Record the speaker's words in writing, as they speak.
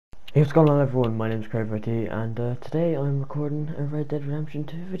Hey, what's going on everyone, my name is CraigRT and today I'm recording a Red Dead Redemption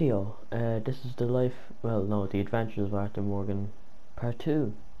 2 video. This is the Adventures of Arthur Morgan part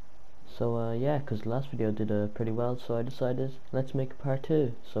 2. So yeah, because the last video did pretty well, so I decided let's make a part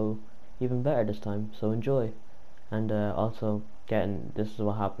 2, so even better this time, so enjoy. And also, this is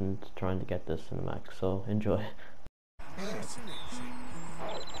what happened trying to get this Cinemax, so enjoy.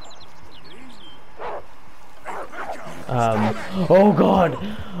 Oh god!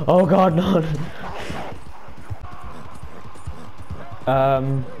 Oh god, no! Are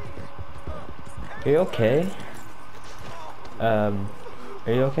you okay? Are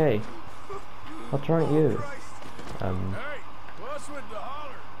you okay? What's wrong with you?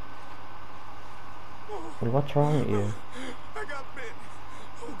 What's wrong with you?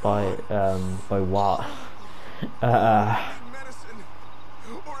 By what?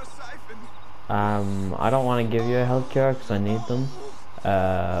 I don't want to give you a health cure because I need them.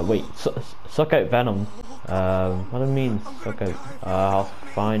 Wait, suck out venom. What do you mean, suck out?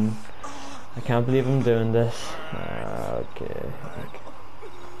 Fine. I can't believe I'm doing this. Okay.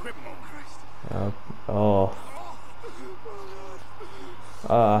 Oh.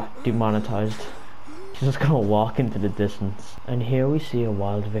 Demonetized. He's just gonna walk into the distance. And here we see a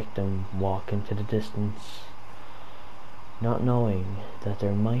wild victim walk into the distance, not knowing that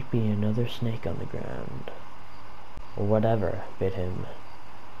there might be another snake on the ground, or whatever bit him.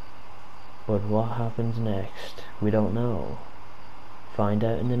 But what happens next, we don't know. Find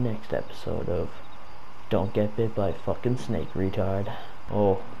out in the next episode of Don't Get Bit by a Fucking Snake, Retard.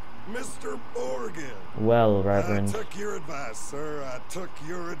 Oh. Mr. Morgan! Well, Reverend. I took your advice, sir. I took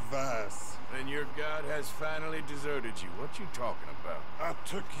your advice. Then your god has finally deserted you. What you talking about? I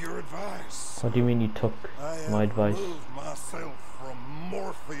took your advice. What do you mean you took my advice? I have removed myself from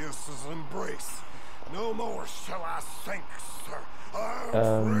Morpheus's embrace. No more shall I sink, sir. I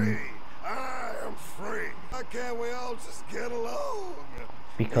am free. I am free. Why can't we all just get along?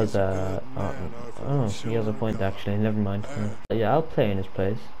 Because, he has a point actually, never mind. Yeah, I'll play in his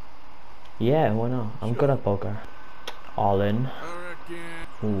place. Yeah, why not? I'm good at poker. All in.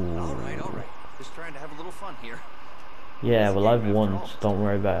 Ooh. Alright. Just trying to have a little fun here. Yeah, well I've won, so don't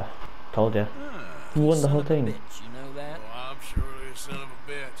worry about it. Told ya. You won the whole thing. You know that? Oh, I'm surely a son of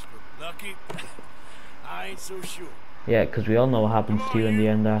a bitch, but lucky, I ain't so sure. Yeah, because we all know what happens to you in the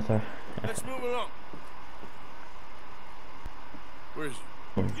end, Arthur. Let's move along. Where is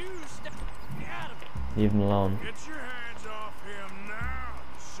he? Leave him alone. Get your hands off him now,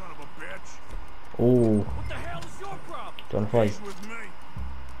 you son of a bitch. Ooh. What the hell is your problem? Do you wanna fight? He's with me.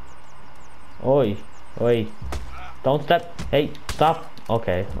 Oi. Don't step. Hey, stop.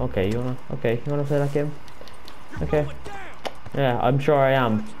 Okay, you wanna play that game? Okay. Yeah, I'm sure I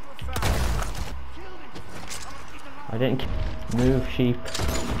am. I didn't move, sheep.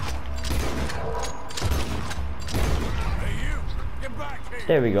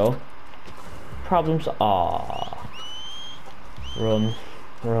 There we go. Problems. Run.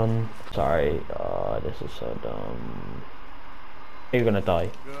 Sorry. This is so dumb. You're gonna die.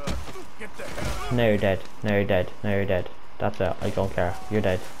 Now you're dead. Now you're dead. That's it. I don't care. You're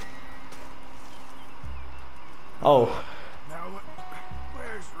dead. Oh. Now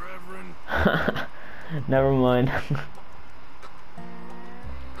where's Reverend? Never mind.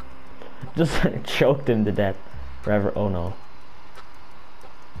 Just choked him to death. Reverend. Oh no.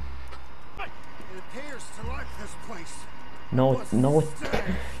 It appears to like this place. No,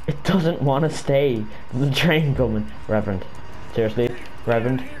 it doesn't want to stay. There's a train coming. Reverend. Seriously?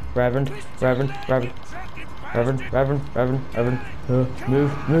 Reverend.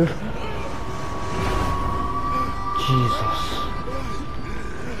 Move. Jesus.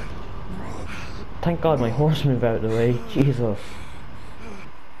 Thank God my horse moved out of the way. Jesus.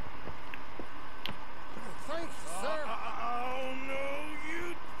 Thanks, sir. Oh no,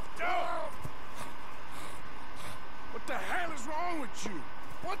 you don't! What the hell is wrong with you?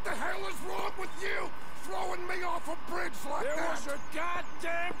 What the hell is wrong with you? Throwing me off a bridge like There that? was a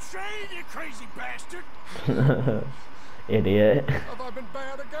goddamn train, you crazy bastard! Idiot. Have I been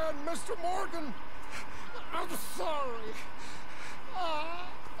bad again, Mr. Morgan? I'm sorry. I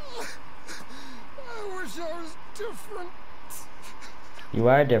wish I was different. You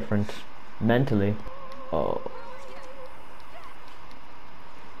are different. Mentally. Oh.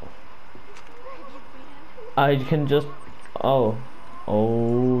 I can just... Oh,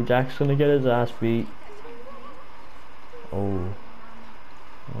 Jack's gonna get his ass beat. Oh.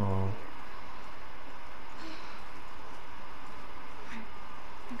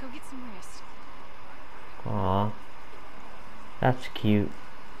 Go get some rest. Aw. That's cute.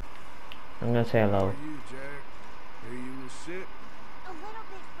 I'm gonna say hello. How are you, Jack? Hear you was sick? A little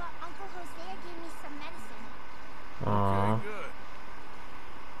bit, but I Aww. Okay, good.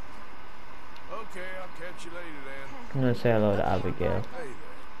 Okay, I'll catch you later then. I'm gonna say hello to Abigail. Hey there.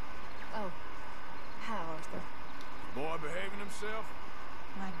 Oh, hi, Arthur. Boy behaving himself?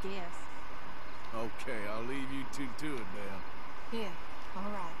 I guess. Okay, I'll leave you two to it then. Yeah,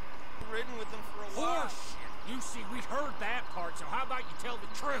 all right. Ridden with them for a while. Horseshit! You see, we heard that part, so how about you tell the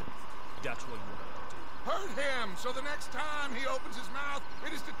truth? That's what you want to do. Hurt him, so the next time he opens his mouth,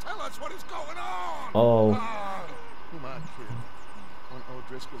 it is to tell us what is going on. Oh. Who am I kidding? One of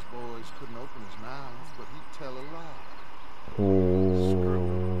O'Driscoll's boys couldn't open his mouth, but he'd tell a lie.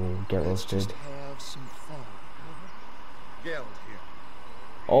 Ooh, get Let's roasted. just have some fun. Geld here.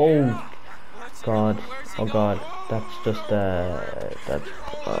 Oh God. Oh God. That's just that's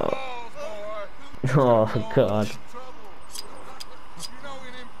oh God.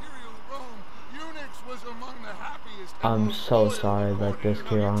 I'm so sorry about this,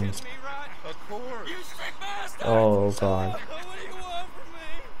 Kieran. Of course. Oh God.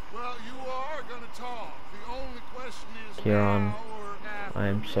 Well, you are gonna talk. The only question is Kieran, now or after. I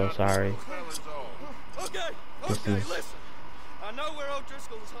am so sorry. Okay, This okay, is- listen. I know where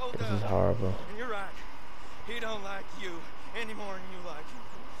O'Driscoll's holed This up. is horrible. And you're right. He don't like you any more than you like him.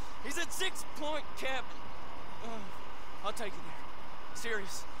 He's at 6 Point Cabin. I'll take you there.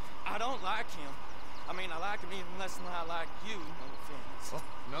 Serious. I don't like him. I mean, I like him even less than I like you. No offense.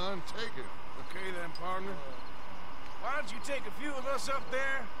 None taken. Okay then, partner. Why don't you take a few of us up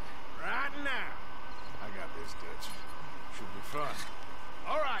there right now? I got this, Dutch. Should be fun.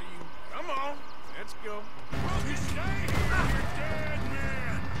 All right, you. Come on. Let's go. You stay here, you dead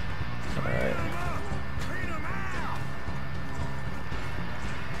man. Alright. Clean 'em out.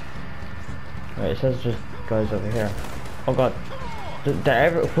 Alright, it says just guys over here. Oh God.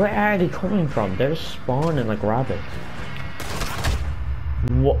 Where are they coming from? They're just spawning like rabbits.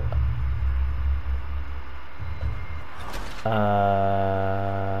 What?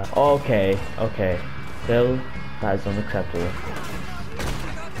 Okay, okay. Still, that is unacceptable.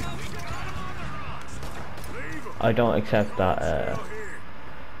 I don't accept that,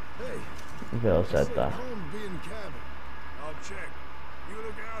 Bill said that. I'll check. You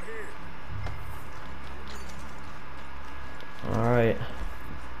look out here. Alright.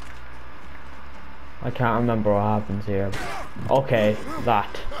 I can't remember what happens here. Okay,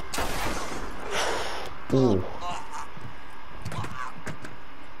 that. Ooh.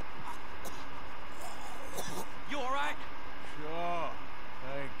 You all right? Sure.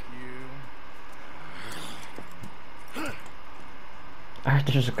 Thank you.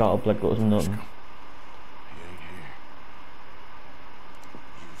 Arthur just got up like it was nothing. He ain't here.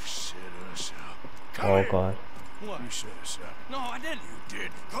 You've set us up. Come Oh here. God. What? You set us up. No, I didn't. You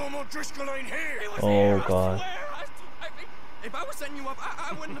did. Colm O'Driscoll ain't here. He was Oh, here, God. I swear. If I was setting you up,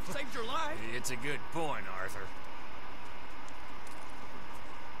 I wouldn't have saved your life. It's a good point, Arthur.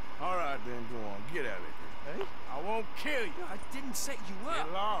 All right, then, go on. Get out of here. Hey? I won't kill you. I didn't set you up.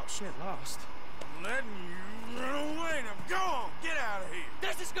 Get lost. Get lost. I'm letting you run away. Now go on. Get out of here.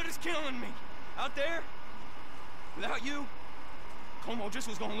 That's as good as killing me. Out there, without you, Colm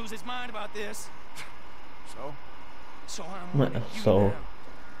O'Driscoll's gonna lose his mind about this. So? So I'm letting you So- down.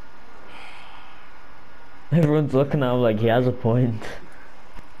 Everyone's looking at him like he has a point.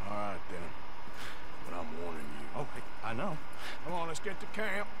 All right, then. But I'm warning you. Oh, I know. Come on, let's get to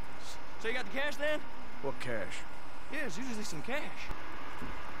camp. So you got the cash then? What cash? Yeah, there's usually some cash.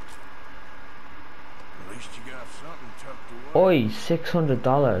 At least you got something tucked away. Oi,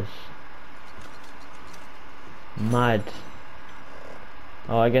 $600. Mad.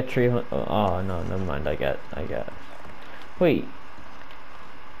 Oh, I get 300. Oh no, never mind. I get. Wait.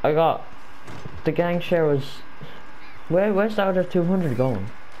 I got. The gang share was. Where's the other 200 going?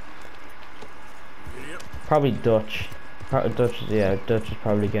 Yep. Probably Dutch. Dutch is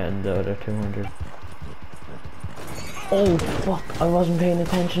probably getting the other 200. Oh fuck! I wasn't paying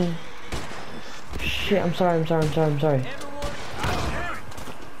attention. Shit! I'm sorry.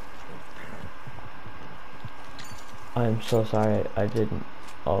 I'm so sorry. I didn't.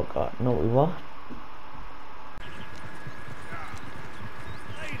 Oh God! No, what?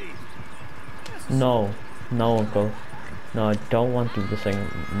 No, uncle. No, I don't want to sing.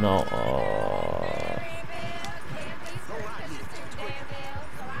 No.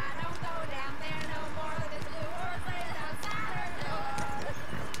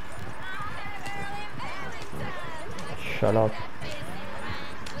 Shut up.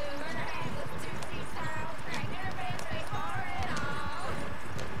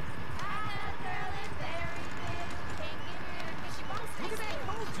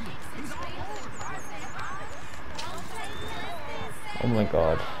 Oh my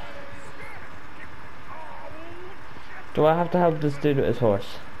God. Do I have to help this dude with his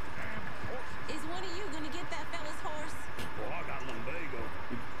horse? Is one of you gonna get that fella's horse? Well, I got lumbago.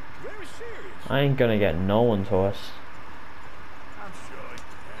 Very serious. I ain't gonna get no one's horse. I'm sure I can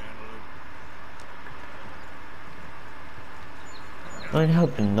handle it. I ain't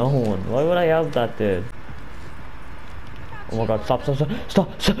helping no one. Why would I help that dude? Oh my god, stop, stop, stop,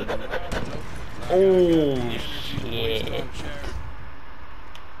 stop, stop. Oh shit.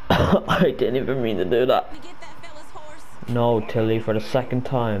 I didn't even mean to do that. We get that fella's horse? No, Tilly, for the second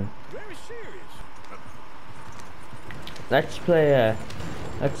time. Very serious. Let's play,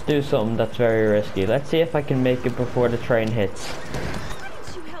 let's do something that's very risky. Let's see if I can make it before the train hits. Why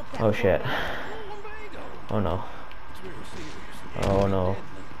didn't you help that Oh shit. Lumbago. Oh no. It's very serious. Oh no.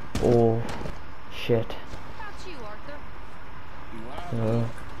 Oh shit. How about you, Arthur? Oh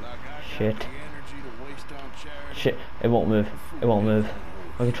Like I got shit. the energy to waste on charity. Shit. It won't move. It won't move.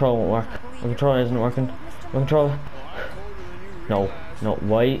 My controller won't work. My controller isn't working. My controller. No. No.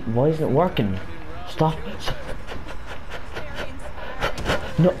 Why isn't it working? Stop.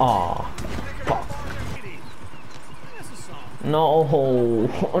 No. Ah. Fuck. No.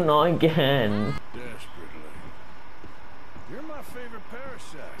 Oh, not again. Desperately. You're my favorite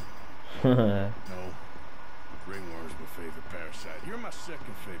parasite. No. Ringworm's my favorite parasite. You're my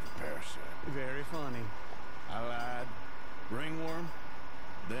second favorite parasite. Very funny. I lied. Ringworm,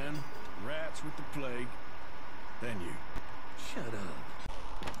 then rats with the plague, then you. Shut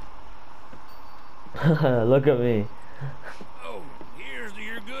up. Look at me. Oh, here's to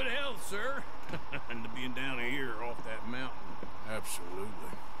your good health, sir. And to being down here off that mountain.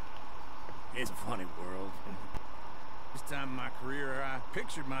 Absolutely. It's a funny world. This time in my career, I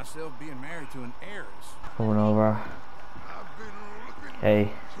pictured myself being married to an heiress. Coming over. I've been looking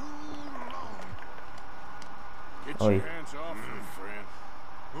Hey. too long. Get Oi. your hands off her, friend.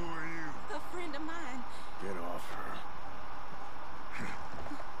 Who are you? A friend of mine. Get off her.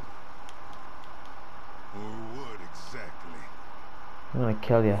 Or what exactly? I'm gonna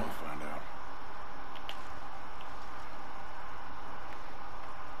kill you. We'll find out.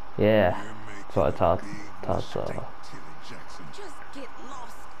 Yeah. You're making That's what I thought. a big Thought so. mistake, Tilly Jackson. Just get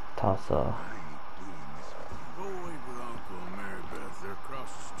lost. Toss I ain't doing this with you. Go away with Uncle and Mary Beth. They're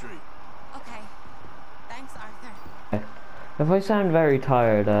across the street. Okay. Thanks, Arthur. If I sound very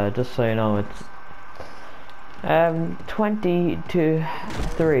tired, just so you know, it's 20 to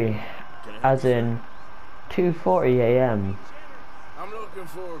 3, as in 2:40 a.m. I'm looking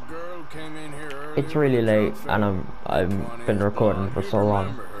for a girl who came in here earlier. It's really with a late, drug and family. I've One been is recording blonde. for You'd so long.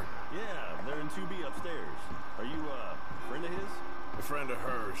 remember her. Yeah, they're in 2B upstairs. Are you a friend of his? A friend of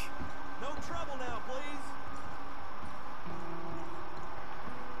hers. No trouble now, please.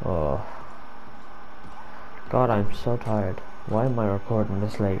 Oh. God, I'm so tired. Why am I recording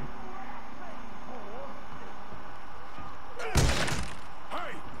this late?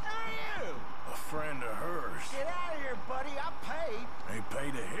 Hey! A friend of hers. Get out of here, buddy. I paid. They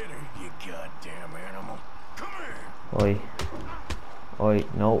paid to hit her, you goddamn animal. Come here. Oi. Oi,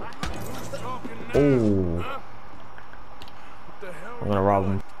 no. Talking now. Oh. Huh? What the hell? I'm gonna rob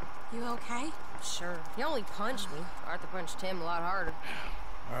him. You okay? Sure. He only punched me. Arthur punched him a lot harder.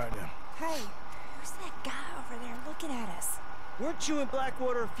 All right then. Hey, who's that guy over there looking at us? Weren't you in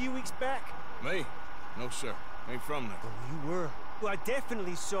Blackwater a few weeks back? Me? No, sir. Ain't from there. You were. Well, I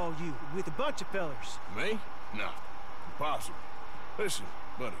definitely saw you with a bunch of fellers. Me? No. Impossible. Listen,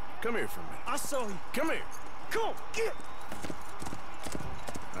 buddy, come here for a minute. I saw you. Come here. Come on, get.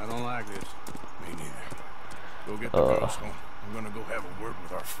 I don't like this. Me neither. Go get the girls home. I'm gonna go have a word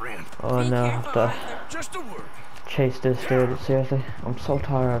with our friend. Oh Be no, I careful, have to Arthur. Just a word. chase this dude. Seriously, I'm so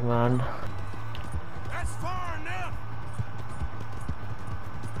tired, man. That's far enough.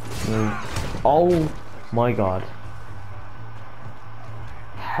 Oh my god.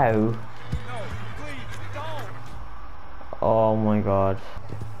 How? No, please, don't. Oh my god.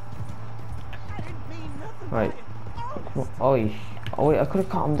 I didn't mean nothing. Right. Oi. Oh wait, I could have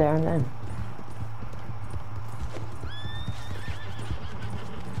caught him there and then.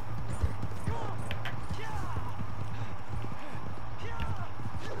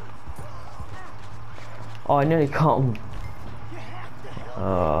 Oh, I nearly caught him.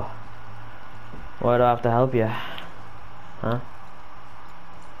 Why do I have to help you? Huh?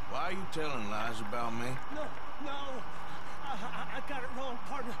 Why are you telling lies about me? No, no. I got it wrong,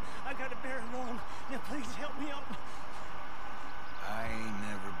 partner. I got it very wrong. Now, please help me out. I ain't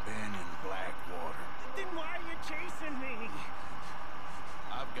never been in Blackwater. Then why are you chasing me?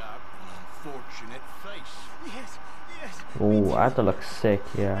 I've got an unfortunate face. Yes, yes. Oh, I have to look sick,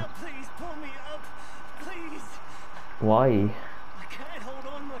 yeah. Now, please pull me up. Please. Why? I can't hold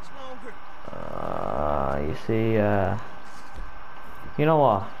on much longer. you see, you know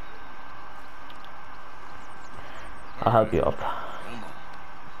what? I'll help you up.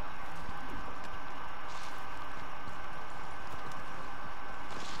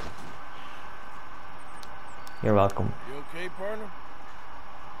 You're welcome. You okay, partner?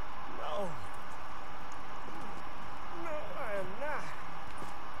 No. No, I am not.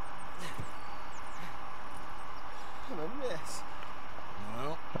 I'm a mess.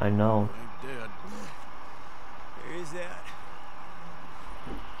 Well, I know. ain't dead. There is that.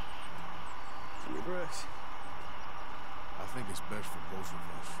 Jimmy Brooks. I think it's best for both of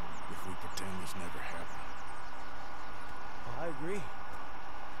us if we pretend this never happened. I agree.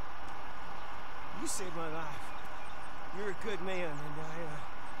 You saved my life. You're a good man, and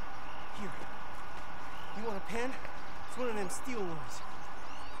here. You want a pen? It's one of them steel ones.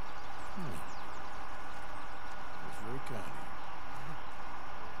 It's very kind of you.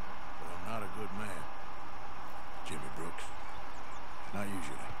 But I'm not a good man, Jimmy Brooks. Not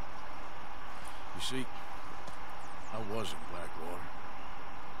usually. You see, I was in Blackwater.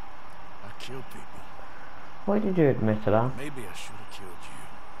 I killed people. Why did you admit to that? Maybe I should have killed you.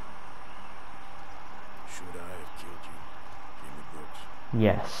 Should I have killed you, Jimmy Brooks?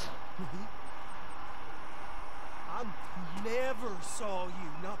 Yes. I never saw you.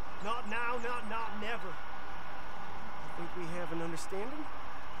 Not now, not never. I think we have an understanding?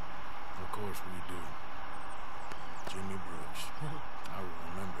 Of course we do. Jimmy Brooks. I will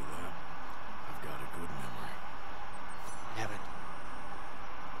remember that. I've got a good memory.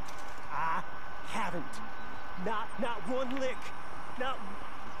 I haven't. Not one lick. Not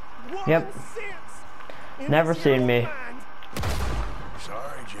one Yep. sense. Never seen me.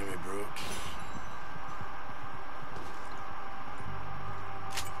 Sorry, Jimmy Brooks.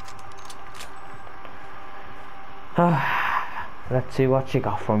 Let's see what you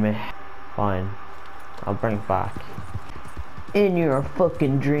got for me. Fine. I'll bring it back. In your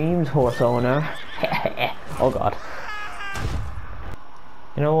fucking dreams, horse owner. Oh god.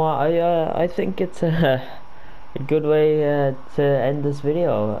 You know what? I think it's a good way to end this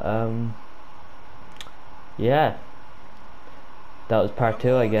video. Yeah. That was part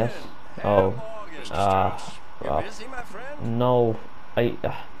 2, I guess. Oh. You're busy, my friend? No. I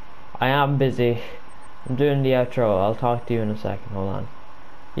am busy. I'm doing the outro. I'll talk to you in a second. Hold on.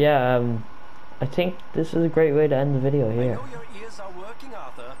 Yeah, I think this is a great way to end the video here. I know your ears are working,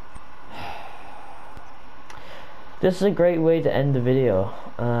 Arthur. This is a great way to end the video,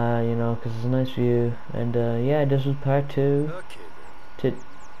 you know, because it's a nice view, and yeah, this was part 2 Okay,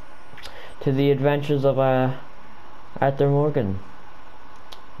 to the adventures of Arthur Morgan.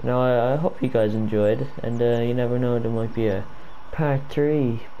 You know, I hope you guys enjoyed, and you never know, there might be a part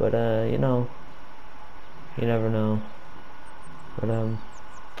 3, but you know, you never know. But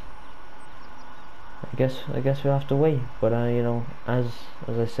I guess we'll have to wait. But you know, as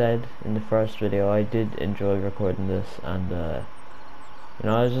I said in the first video, I did enjoy recording this, and you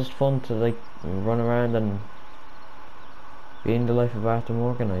know, it was just fun to like run around and be in the life of Arthur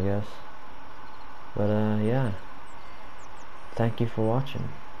Morgan, I guess. But yeah, thank you for watching,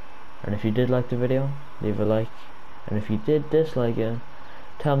 and if you did like the video, leave a like, and if you did dislike it,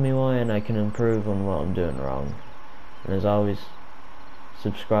 tell me why, and I can improve on what I'm doing wrong. And as always,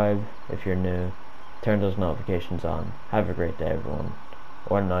 subscribe if you're new. Turn those notifications on. Have a great day, everyone.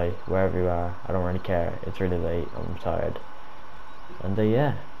 Or night, wherever you are. I don't really care. It's really late. I'm tired. And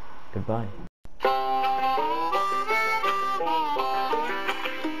yeah, goodbye.